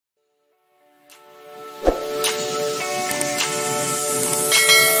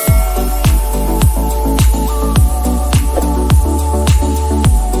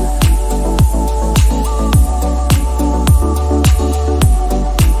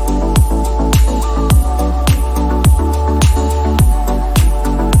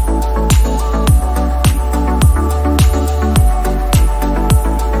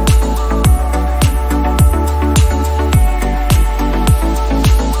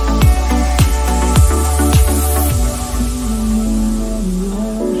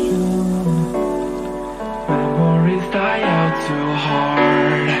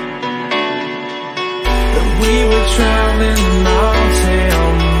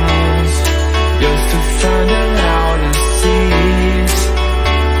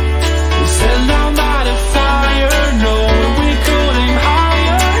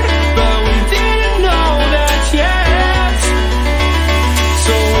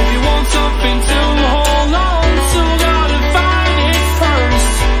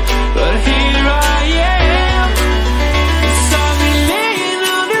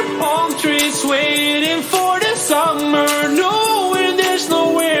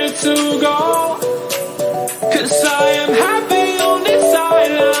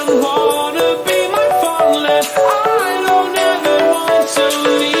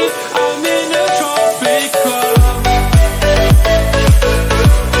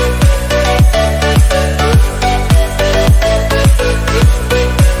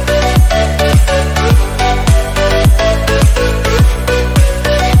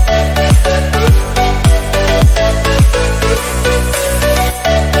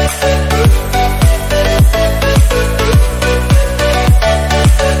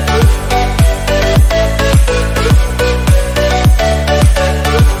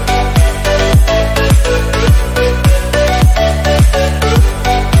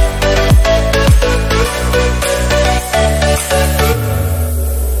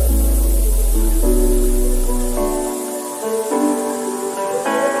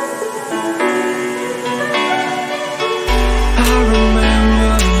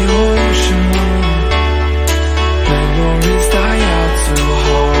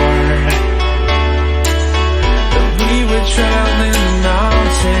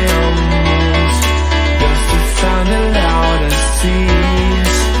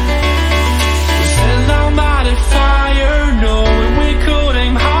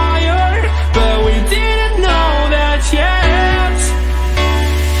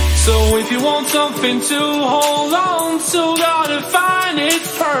something to hold on to, gotta find it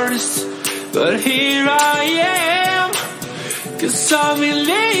first. But here I am, 'cause I've been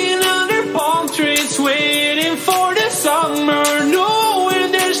laying under palm trees, waiting for the summer,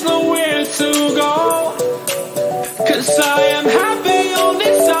 knowing there's nowhere to go. 'Cause I am happy on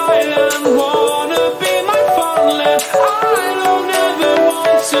this island, wanna be my farmland. I don't ever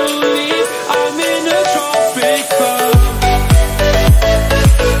want to leave, I'm in a tropic club.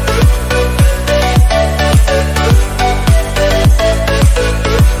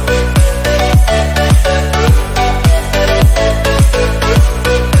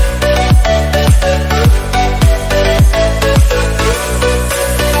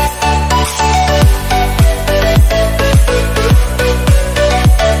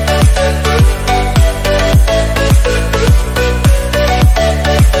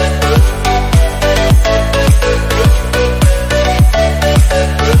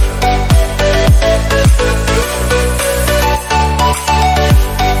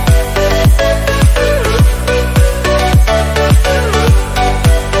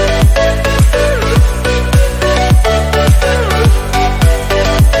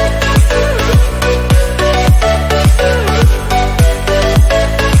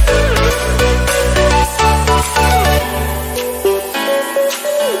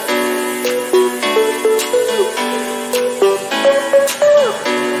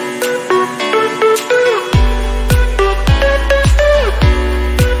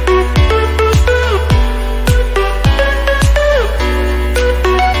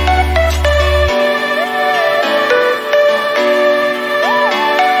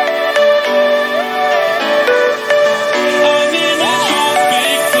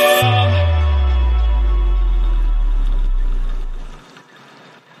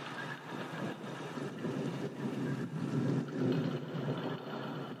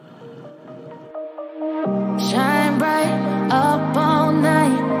 Shine bright up all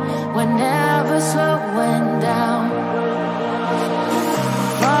night, we're never slowing down.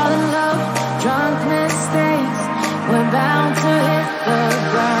 Fall in love, drunk mistakes, we're bound to hit the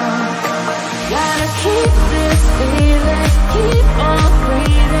ground. Gotta keep this feeling, keep on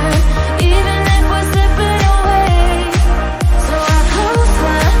breathing, even if we're slipping away. So I close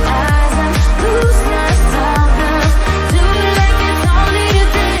my eyes and lose myself now, do it like it's only a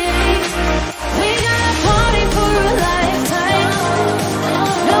day. We got a party for a lifetime,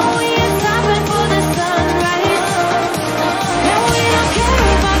 no we ain't stopping for the sunrise. No we don't care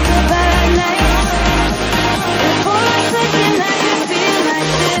about the bad nights, for a second I just feel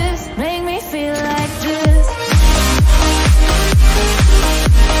like this, make me feel like this.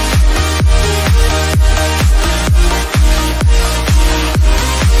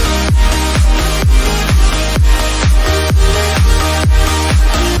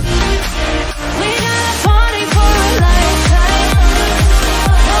 We got a party for a lifetime,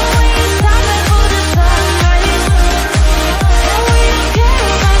 no we ain't stopping for the sunrise. No we don't care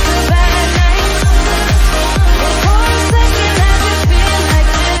about the bad nights, for a second I just feel like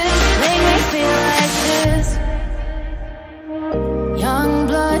this, make me feel like this. Young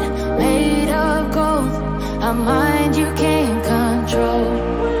blood made of gold, a mind you can't control.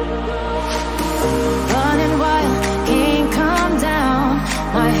 Running wild, can't come down,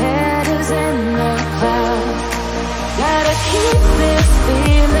 my head is in the clouds. Gotta keep this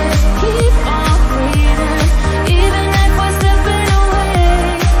feeling, keep on breathing, even if we're slipping away.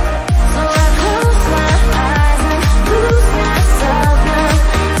 So I close my eyes and lose myself now,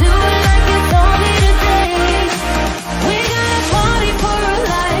 do it like it's only today. We got a party for a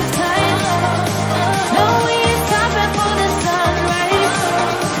lifetime, no we ain't stopping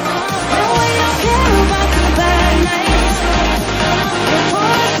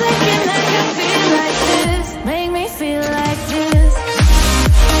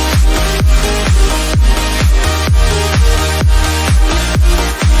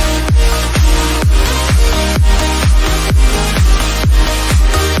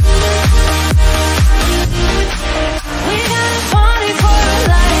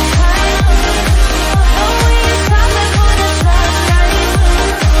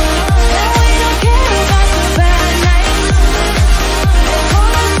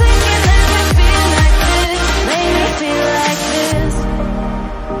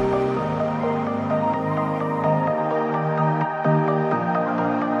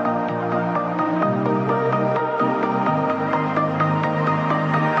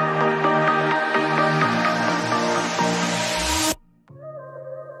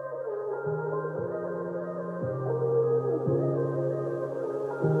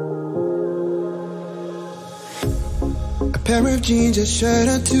pair of jeans, a shirt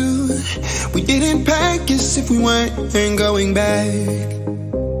or two. We didn't pack as if we weren't going back.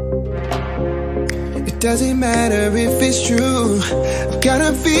 It doesn't matter if it's true. I've got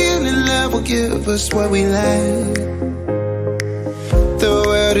a feeling love will give us what we lack. The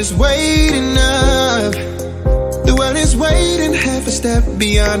world is waiting up. The world is waiting half a step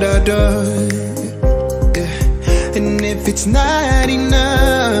beyond our door. Yeah. And if it's not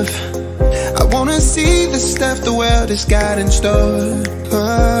enough, I wanna see the stuff the world has got in store.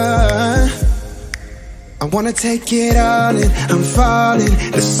 I wanna take it all in, I'm falling.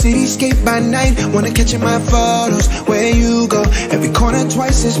 The cityscape by night, wanna catch in my photos. Where you go, every corner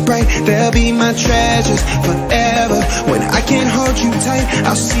twice as bright. They'll be my treasures forever. When I can't hold you tight,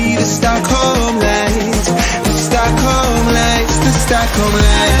 I'll see the Stockholm lights. The Stockholm lights, the Stockholm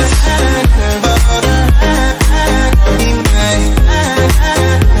lights.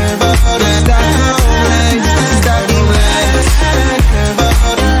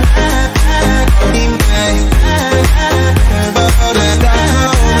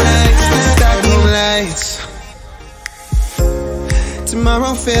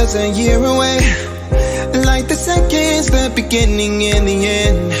 Tomorrow feels a year away, like the seconds, the beginning and the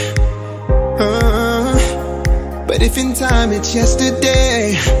end. But if in time it's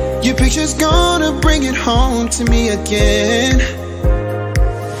yesterday, your picture's gonna bring it home to me again.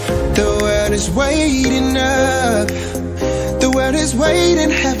 The world is waiting up. The world is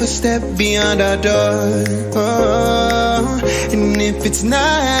waiting half a step beyond our door. And if it's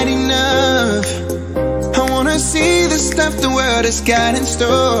not enough, I wanna see the stuff the world has got in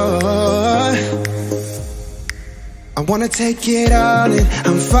store. I wanna take it all in,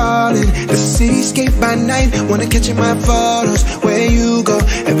 I'm falling. The cityscape by night, wanna catch in my photos. Where you go,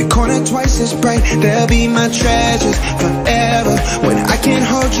 every corner twice as bright. They'll be my treasures forever. When I can't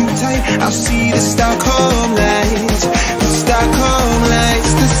hold you tight, I'll see the Stockholm lights. The Stockholm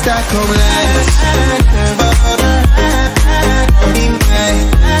lights, the Stockholm lights.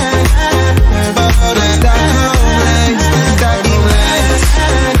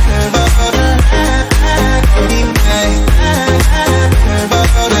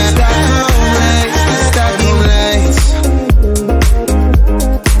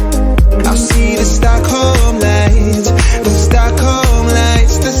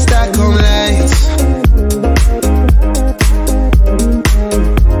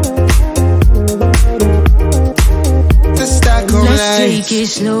 Take it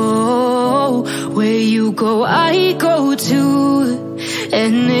slow, where you go, I go too.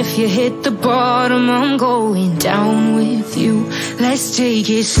 And if you hit the bottom, I'm going down with you. Let's take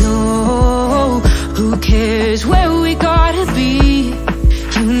it slow, who cares where we gotta be?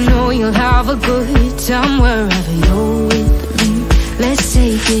 You know you'll have a good time wherever you're with me. Let's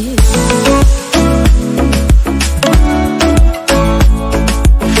take it slow.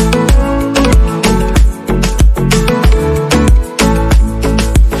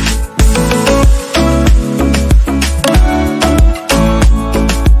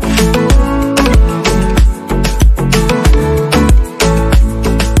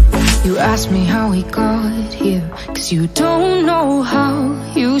 Ask me how we got here, 'cause you don't know how.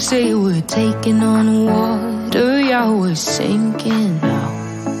 You say we're taking on water, yeah, we're sinking now.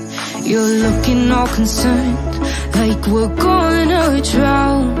 You're looking all concerned, like we're gonna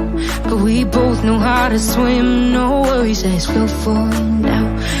drown. But we both know how to swim, no worries as we'll fall now.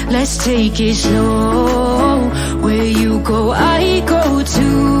 Let's take it slow, where you go, I go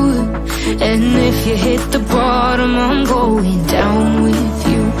too. And if you hit the bottom, I'm going down with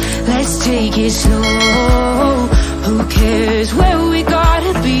you. Let's take it slow.